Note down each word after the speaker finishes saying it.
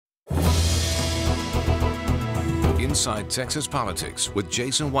Inside Texas Politics with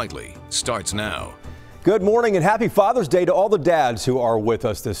Jason Whiteley starts now. Good morning and happy Father's Day to all the dads who are with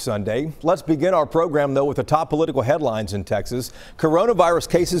us this Sunday. Let's begin our program, though, with the top political headlines in Texas. Coronavirus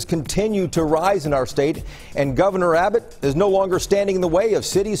cases continue to rise in our state, and Governor Abbott is no longer standing in the way of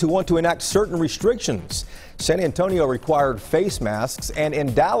cities who want to enact certain restrictions. San Antonio required face masks, and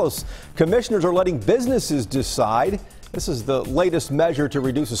in Dallas, commissioners are letting businesses decide. This is the latest measure to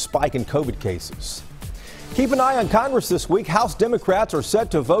reduce a spike in COVID cases. Keep an eye on Congress this week. House Democrats are set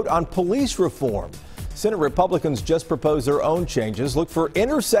to vote on police reform. Senate Republicans just proposed their own changes. Look for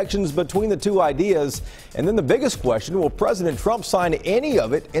intersections between the two ideas. And then the biggest question, will President Trump sign any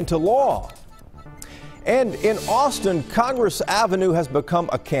of it into law? And in Austin, Congress Avenue has become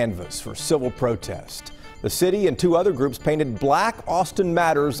a canvas for civil protest. The city and two other groups painted Black Austin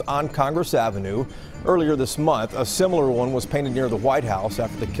Matters on Congress Avenue. Earlier this month, a similar one was painted near the White House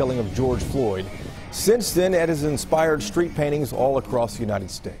after the killing of George Floyd. Since then, it has inspired street paintings all across the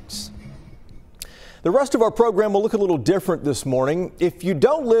United States. The rest of our program will look a little different this morning. If you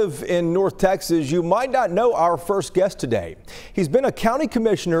don't live in North Texas, you might not know our first guest today. He's been a county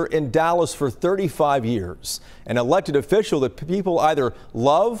commissioner in Dallas for 35 years, an elected official that people either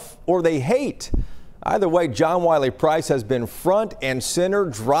love or they hate. Either way, John Wiley Price has been front and center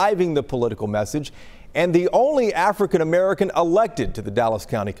driving the political message and the only African American elected to the Dallas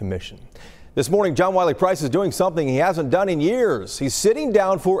County Commission. This morning, John Wiley Price is doing something he hasn't done in years. He's sitting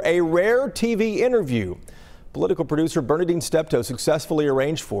down for a rare TV interview. Political producer Bernadine Steptoe successfully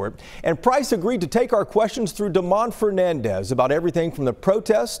arranged for it, and Price agreed to take our questions through Damon Fernandez about everything from the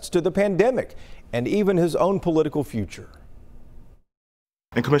protests to the pandemic and even his own political future.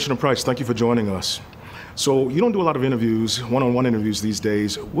 And Commissioner Price, thank you for joining us. So you don't do a lot of interviews, one-on-one interviews these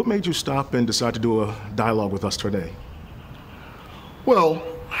days. What made you stop and decide to do a dialogue with us today? Well,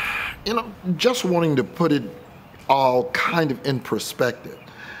 just wanting to put it all kind of in perspective.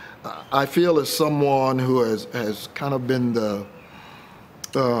 I feel as someone who has kind of been the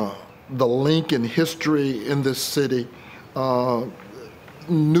link in history in this city,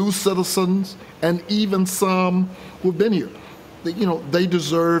 new citizens, and even some who've been here, they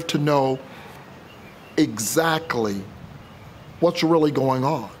deserve to know exactly what's really going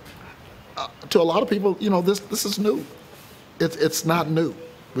on. To a lot of people, this is new. It's not new.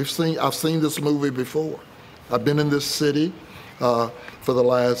 I've seen this movie before. I've been in this city for the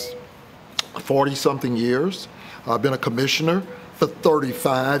last 40-something years. I've been a commissioner for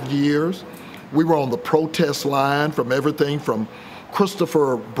 35 years. We were on the protest line from everything from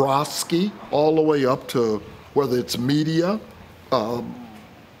Christopher Brodsky all the way up to whether it's media,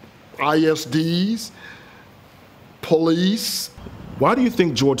 ISDs, police. Why do you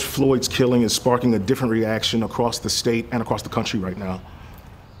think George Floyd's killing is sparking a different reaction across the state and across the country right now?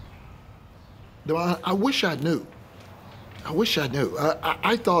 I wish I knew. I wish I knew.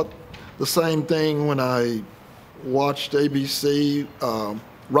 I thought the same thing when I watched ABC,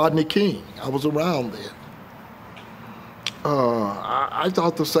 Rodney King. I was around then. I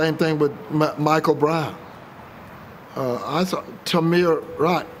thought the same thing with Michael Brown. I thought Tamir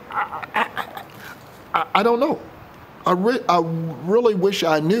Wright. I don't know. I really wish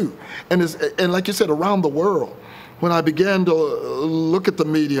I knew. And like you said, around the world, when I began to look at the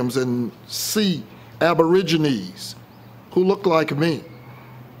mediums and see Aborigines who look like me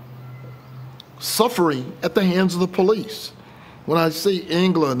suffering at the hands of the police, when I see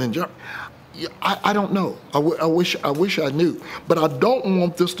England and Germany, I don't know. I wish I knew. But I don't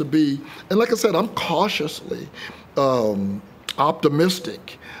want this to be, and like I said, I'm cautiously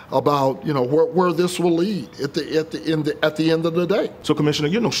optimistic about where this will lead at the end of the day. So, Commissioner,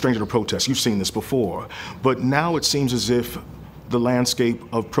 you're no stranger to protests. You've seen this before, but now it seems as if the landscape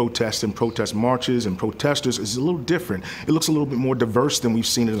of protests and protest marches and protesters is a little different. It looks a little bit more diverse than we've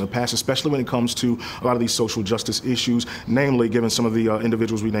seen it in the past, especially when it comes to a lot of these social justice issues, namely given some of the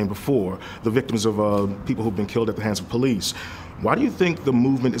individuals we named before, the victims of people who've been killed at the hands of police. Why do you think the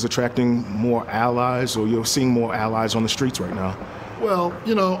movement is attracting more allies, or you're seeing more allies on the streets right now? Well,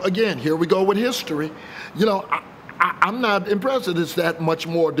 again, here we go with history. I'm not impressed that it's that much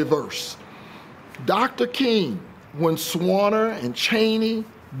more diverse. Dr. King, when Swanner and Cheney,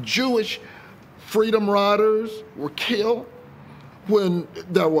 Jewish freedom riders, were killed, when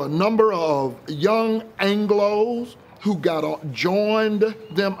there were a number of young Anglos who joined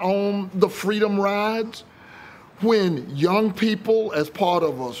them on the freedom rides, when young people, as part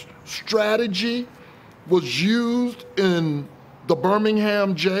of a strategy, was used in the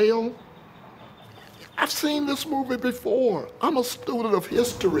Birmingham jail. I've seen this movie before. I'm a student of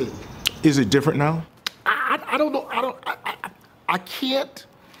history. Is it different now? I don't know. I can't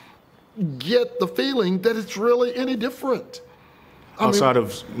get the feeling that it's really any different. Outside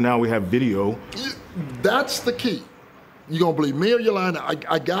of now we have video. That's the key. You gonna believe me or you're lying?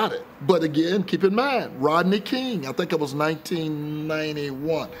 I got it. But again, keep in mind, Rodney King, I think it was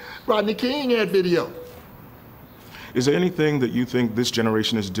 1991. Rodney King had video. Is there anything that you think this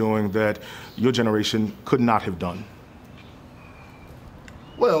generation is doing that your generation could not have done?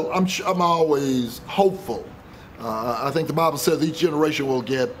 Well, I'm always hopeful. I think the Bible says each generation will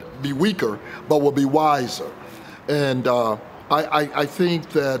be weaker, but will be wiser. And I think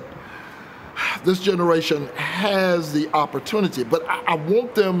that this generation has the opportunity, but I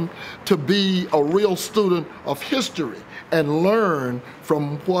want them to be a real student of history and learn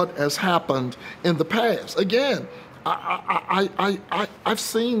from what has happened in the past. Again, I've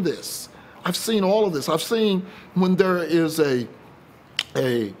seen this. I've seen all of this. I've seen when there is a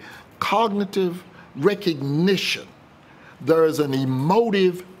cognitive recognition, there is an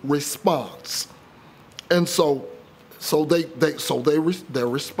emotive response, and so they're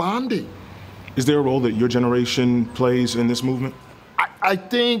responding. Is there a role that your generation plays in this movement? I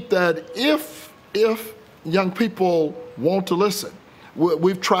think that if young people want to listen,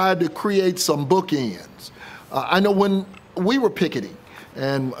 we've tried to create some bookends. I know when we were picketing,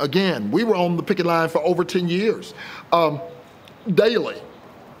 and again, we were on the picket line for over 10 years, daily,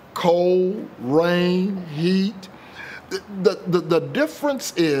 cold, rain, heat. The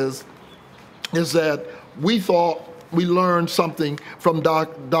difference is that we thought we learned something from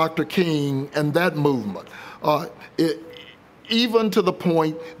Dr. King and that movement. Even to the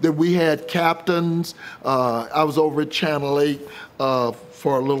point that we had captains. I was over at Channel 8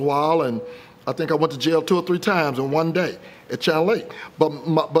 for a little while, and I think I went to jail 2 or 3 times in one day at Channel 8. But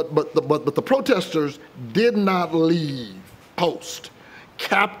the protesters did not leave post.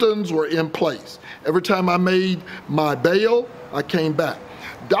 Captains were in place. Every time I made my bail, I came back.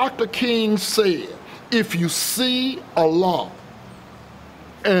 Dr. King said, if you see a law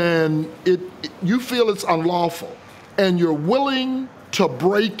and you feel it's unlawful and you're willing to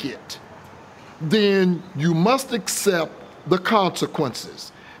break it, then you must accept the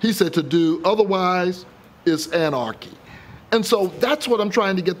consequences. He said to do otherwise is anarchy. And so that's what I'm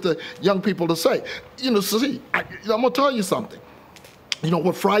trying to get the young people to say. I'm gonna tell you something. You know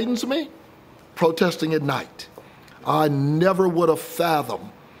what frightens me? Protesting at night. I never would have fathomed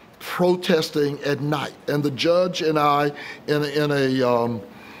protesting at night. And the judge and I, in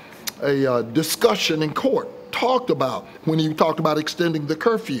a discussion in court, talked about, when he talked about extending the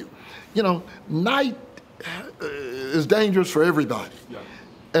curfew. Night is dangerous for everybody. Yeah.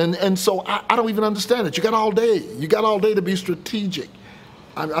 And so I don't even understand it. You got all day. You got all day to be strategic.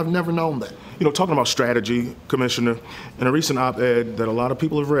 I've never known that. Talking about strategy, Commissioner, in a recent op-ed that a lot of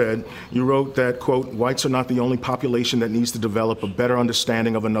people have read, you wrote that, quote, whites are not the only population that needs to develop a better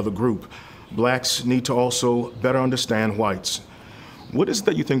understanding of another group. Blacks need to also better understand whites. What is it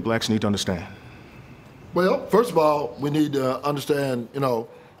that you think blacks need to understand? Well, first of all, we need to understand,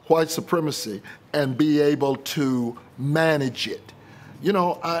 white supremacy and be able to manage it.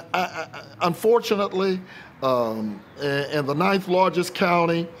 Unfortunately, in the 9th largest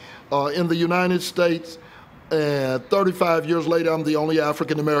county in the United States, 35 years later, I'm the only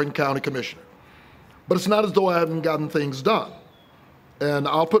African-American county commissioner. But it's not as though I haven't gotten things done. And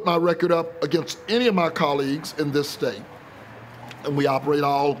I'll put my record up against any of my colleagues in this state. And we operate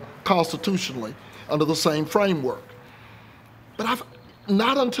all constitutionally under the same framework. But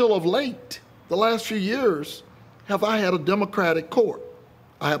not until of late, the last few years, have I had a Democratic court.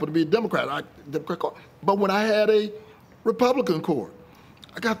 I happen to be a Democrat, but when I had a Republican court,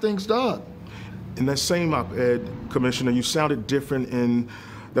 I got things done. In that same op-ed, Commissioner, you sounded different in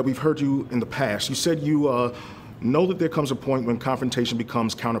that we've heard you in the past. You said you know that there comes a point when confrontation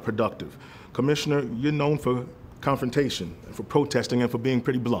becomes counterproductive. Commissioner, you're known for confrontation, for protesting, and for being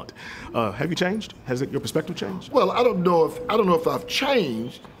pretty blunt. Have you changed? Has your perspective changed? Well, I don't know if I've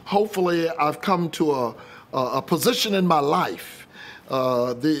changed. Hopefully, I've come to a position in my life,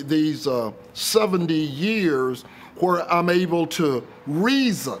 these 70 years, where I'm able to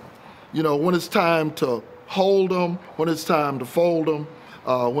reason, when it's time to hold them, when it's time to fold them,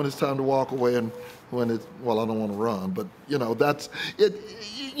 when it's time to walk away, and when it's, well, I don't want to run, but that's it.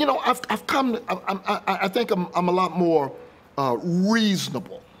 I've come. I think I'm a lot more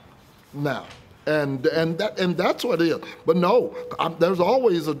reasonable now, and that's what it is. But no, there's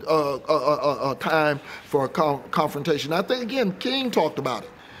always a time for a confrontation. I think again, King talked about it.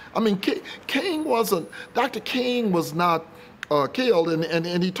 I mean, Dr. King was not killed,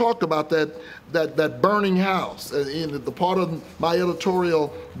 and he talked about that burning house, the part of my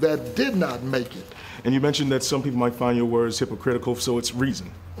editorial that did not make it. And you mentioned that some people might find your words hypocritical, so it's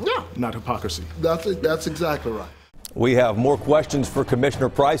reason. Yeah, not hypocrisy. That's exactly right. We have more questions for Commissioner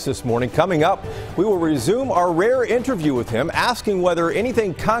Price this morning. Coming up, we will resume our rare interview with him, asking whether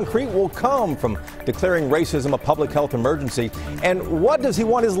anything concrete will come from declaring racism a public health emergency, and what does he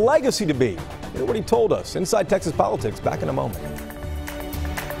want his legacy to be? Hear what he told us. Inside Texas Politics, back in a moment.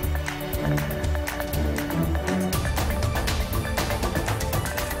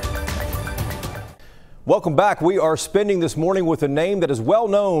 Welcome back. We are spending this morning with a name that is well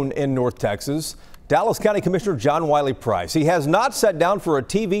known in North Texas. Dallas County Commissioner John Wiley Price. He has not sat down for a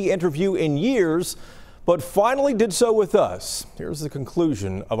TV interview in years, but finally did so with us. Here's the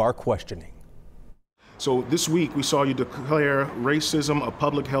conclusion of our questioning. So this week we saw you declare racism a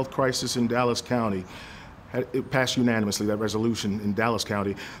public health crisis in Dallas County. It passed unanimously, that resolution in Dallas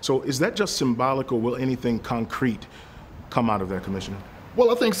County. So is that just symbolic, or will anything concrete come out of that, Commissioner?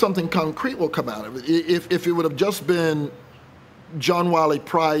 Well, I think something concrete will come out of it. If it would have just been John Wiley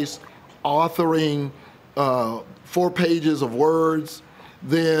Price authoring 4 pages of words,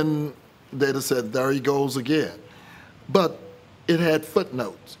 then they'd have said, there he goes again. But it had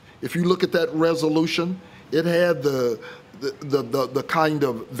footnotes. If you look at that resolution, it had the kind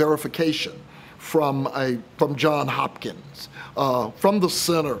of verification from John Hopkins, from the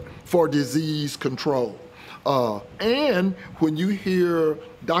Center for Disease Control. And when you hear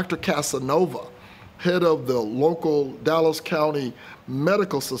Dr. Casanova, head of the local Dallas County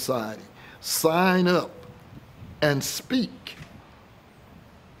Medical Society, sign up and speak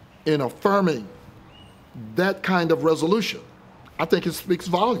in affirming that kind of resolution, I think it speaks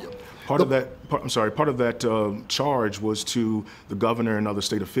volume. Part of that charge was to the governor and other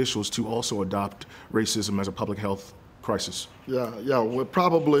state officials to also adopt racism as a public health crisis. Yeah, well,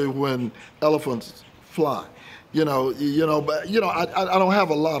 probably when elephants fly. But I don't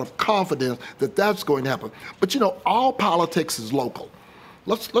have a lot of confidence that that's going to happen. But all politics is local.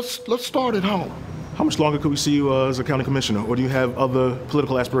 Let's start at home. How much longer could we see you as a county commissioner, or do you have other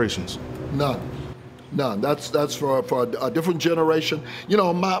political aspirations? None. That's for a different generation.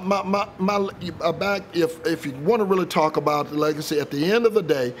 Back if you want to really talk about legacy, at the end of the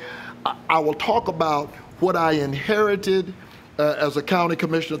day, I will talk about what I inherited as a county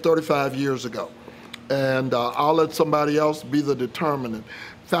commissioner 35 years ago. And I'll let somebody else be the determinant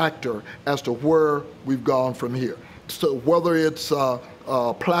factor as to where we've gone from here. So whether it's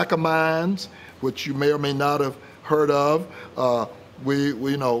Plaquemines, which you may or may not have heard of,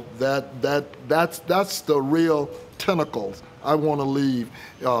 we know that's the real tentacles I want to leave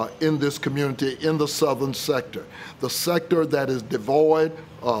in this community, in the southern sector. The sector that is devoid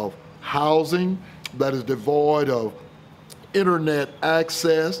of housing, that is devoid of internet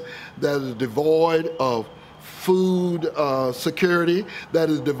access, that is devoid of food security, that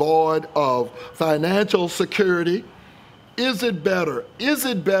is devoid of financial security. Is it better? Is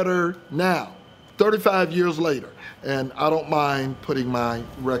it better now, 35 years later? And I don't mind putting my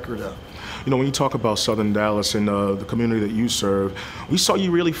record up. When you talk about Southern Dallas and the community that you serve, we saw you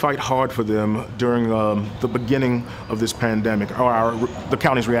really fight hard for them during the beginning of this pandemic, or the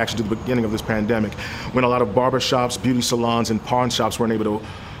county's reaction to the beginning of this pandemic, when a lot of barbershops, beauty salons, and pawn shops weren't able to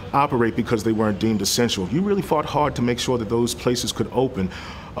operate because they weren't deemed essential. You really fought hard to make sure that those places could open.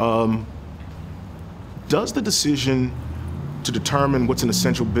 Does the decision to determine what's an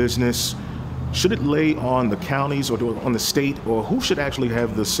essential business, should it lay on the counties or on the state, or who should actually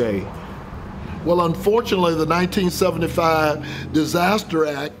have the say? Well, unfortunately, the 1975 Disaster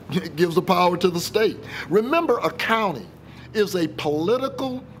Act gives the power to the state. Remember, a county is a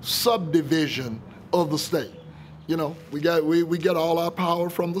political subdivision of the state. We get all our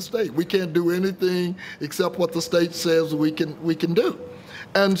power from the state. We can't do anything except what the state says we can do.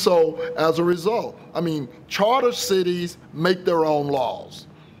 And so, as a result, charter cities make their own laws.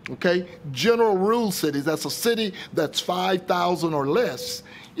 Okay, general rule cities, that's a city that's 5,000 or less,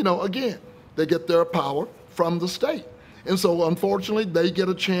 again, they get their power from the state. And so, unfortunately, they get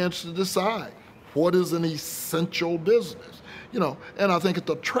a chance to decide what is an essential business. And I think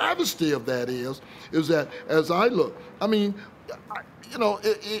the travesty of that is that as I look,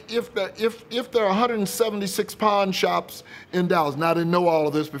 if there are 176 pawn shops in Dallas, now I didn't know all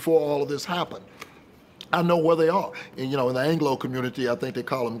of this before all of this happened. I know where they are. And, in the Anglo community, I think they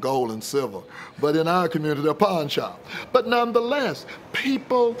call them gold and silver. But in our community, they're pawn shops. But nonetheless,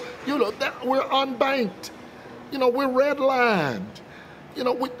 people, we're unbanked. We're redlined.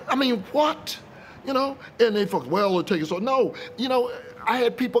 What? And they folks, well, it'll take you so. No, I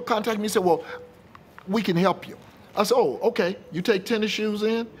had people contact me and say, well, we can help you. I said, oh, okay. You take tennis shoes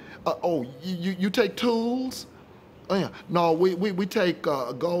in? You take tools? Oh, yeah. No, we take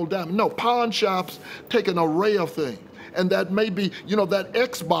gold, diamond. No, pawn shops take an array of things. And that may be, that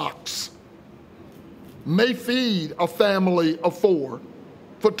Xbox may feed a family of 4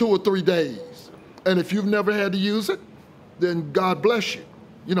 for 2 or 3 days. And if you've never had to use it, then God bless you.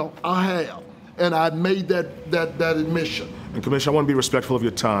 I have. And I made that admission. And Commissioner, I want to be respectful of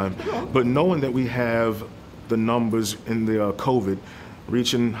your time, but knowing that we have the numbers in the COVID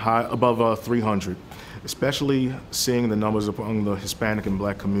reaching high above 300, especially seeing the numbers among the Hispanic and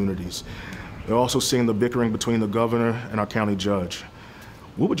Black communities, they're also seeing the bickering between the governor and our county judge.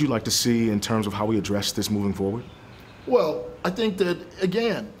 What would you like to see in terms of how we address this moving forward? Well, I think that,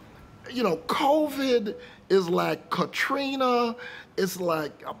 again, COVID is like Katrina, it's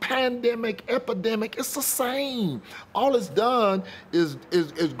like a pandemic, epidemic, it's the same. All it's done is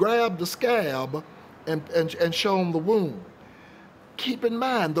grab the scab and show them the wound. Keep in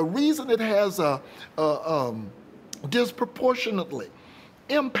mind, the reason it has a disproportionately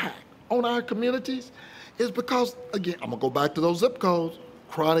impact on our communities is because, again, I'm gonna go back to those zip codes,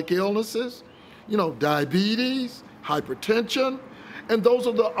 chronic illnesses, diabetes, hypertension, and those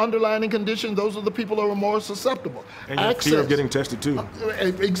are the underlying conditions. Those are the people who are more susceptible. And your fear of getting tested too.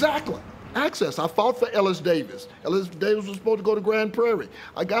 Exactly. Access. I fought for Ellis Davis. Ellis Davis was supposed to go to Grand Prairie.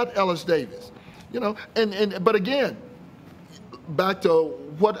 I got Ellis Davis. But again, back to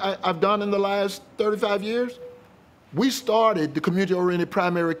what I've done in the last 35 years, we started the community-oriented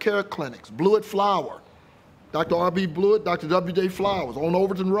primary care clinics, Blewett Flower, Dr. R.B. Blewett, Dr. W.J. Flowers on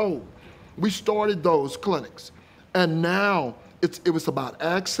Overton Road. We started those clinics. And now it was about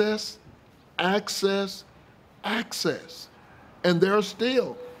access, access, access. And there's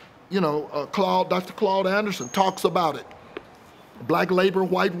still, Dr. Claude Anderson talks about it. Black labor,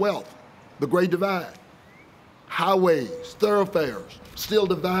 white wealth, the Great Divide. Highways, thoroughfares, still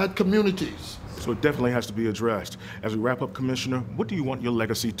divide communities. So it definitely has to be addressed. As we wrap up, Commissioner, what do you want your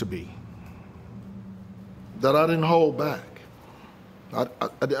legacy to be? That I didn't hold back. I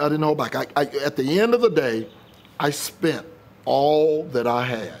didn't hold back. At the end of the day, I spent all that I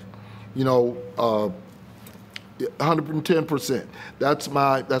had. 110%.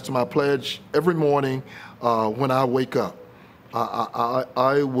 That's my pledge every morning when I wake up.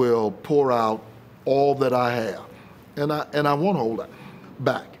 I will pour out all that I have, and I won't hold that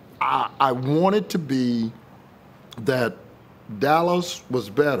back. I want it to be that Dallas was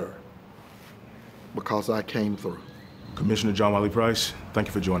better because I came through. Commissioner John Wiley Price, thank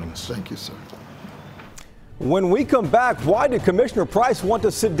you for joining us. Thank you, sir. When we come back, why did Commissioner Price want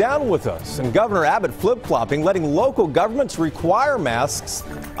to sit down with us? And Governor Abbott flip-flopping, letting local governments require masks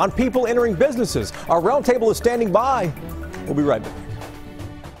on people entering businesses. Our roundtable is standing by. We'll be right back.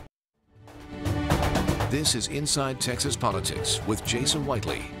 This is Inside Texas Politics with Jason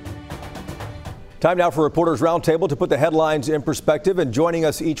Whiteley. Time now for Reporters Roundtable to put the headlines in perspective. And joining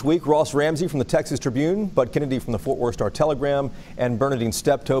us each week, Ross Ramsey from the Texas Tribune, Bud Kennedy from the Fort Worth Star-Telegram, and Bernadine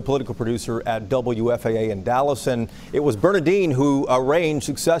Steptoe, political producer at WFAA in Dallas. And it was Bernadine who arranged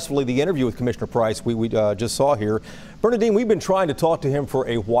successfully the interview with Commissioner Price we just saw here. Bernadine, we've been trying to talk to him for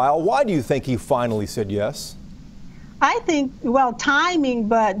a while. Why do you think he finally said yes? I think, well, timing,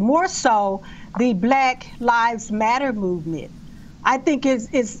 but more so the Black Lives Matter movement. I think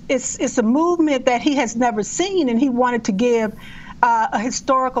it's a movement that he has never seen, and he wanted to give a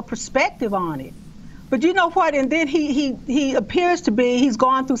historical perspective on it. But you know what? And then he appears to be, he's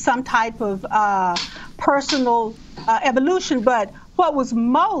gone through some type of personal evolution. But what was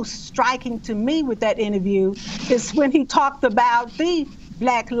most striking to me with that interview is when he talked about the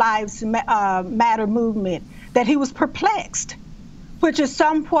Black Lives Matter movement, that he was perplexed, which is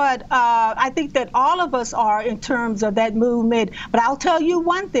somewhat, I think that all of us are in terms of that movement. But I'll tell you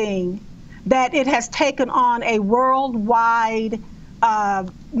one thing, that it has taken on a worldwide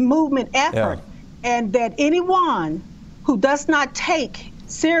movement effort, and that anyone who does not take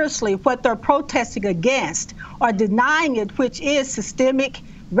seriously what they're protesting against or denying it, which is systemic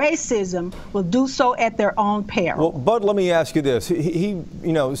racism, will do so at their own peril. Well, Bud, let me ask you this. He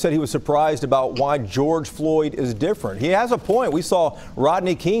said he was surprised about why George Floyd is different. He has a point. We saw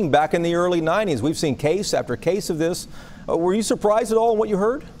Rodney King back in the early 90s. We've seen case after case of this. Were you surprised at all in what you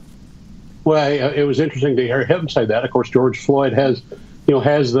heard? Well, it was interesting to hear him say that. Of course, George Floyd has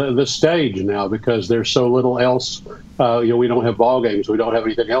the stage now because there's so little else. We don't have ball games. We don't have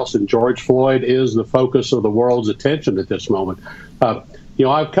anything else. And George Floyd is the focus of the world's attention at this moment.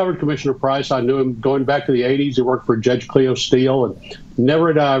 I've covered Commissioner Price. I knew him going back to the 80s. He worked for Judge Cleo Steele, and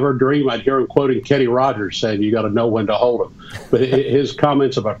never did I ever dream I'd hear him quoting Kenny Rogers saying, you got to know when to hold him. But his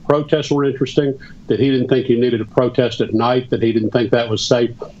comments about protests were interesting, that he didn't think you needed to protest at night, that he didn't think that was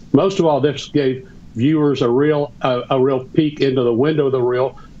safe. Most of all, this gave viewers a real peek into the window of the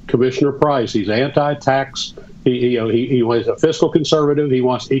real Commissioner Price. He's anti-tax. He was a fiscal conservative. He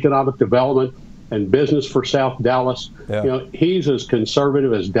wants economic development and business for South Dallas. Yeah. He's as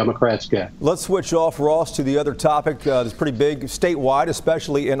conservative as Democrats get. Let's switch off, Ross, to the other topic that's pretty big statewide,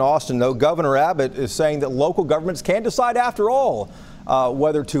 especially in Austin, though. Governor Abbott is saying that local governments can decide, after all,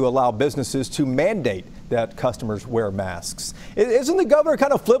 whether to allow businesses to mandate that customers wear masks. Isn't the governor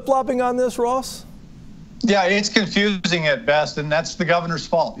kind of flip-flopping on this, Ross? Yeah, it's confusing at best, and that's the governor's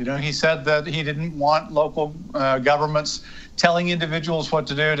fault. He said that he didn't want local governments telling individuals what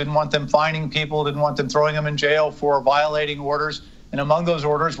to do, didn't want them fining people, didn't want them throwing them in jail for violating orders, and among those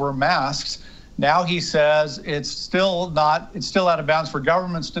orders were masks. Now he says it's still out of bounds for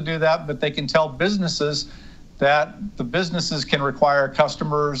governments to do that, but they can tell businesses that the businesses can require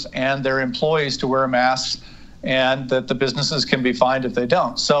customers and their employees to wear masks, and that the businesses can be fined if they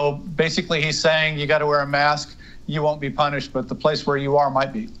don't. So basically he's saying you got to wear a mask, you won't be punished, but the place where you are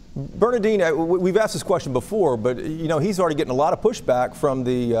might be. Bernadine, we've asked this question before, but he's already getting a lot of pushback from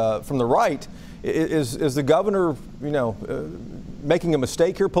the right. Is the governor, making a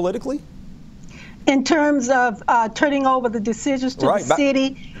mistake here politically? In terms of turning over the decisions to the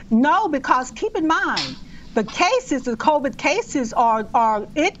city, no, because keep in mind, the COVID cases are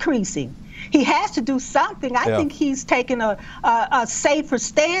increasing. He has to do something. I think he's taken a safer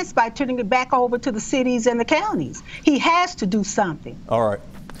stance by turning it back over to the cities and the counties. He has to do something. All right.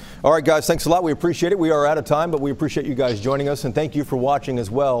 All right, guys, thanks a lot. We appreciate it. We are out of time, but we appreciate you guys joining us, and thank you for watching as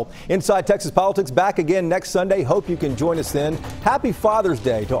well. Inside Texas Politics back again next Sunday. Hope you can join us then. Happy Father's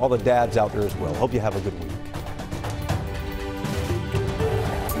Day to all the dads out there as well. Hope you have a good week.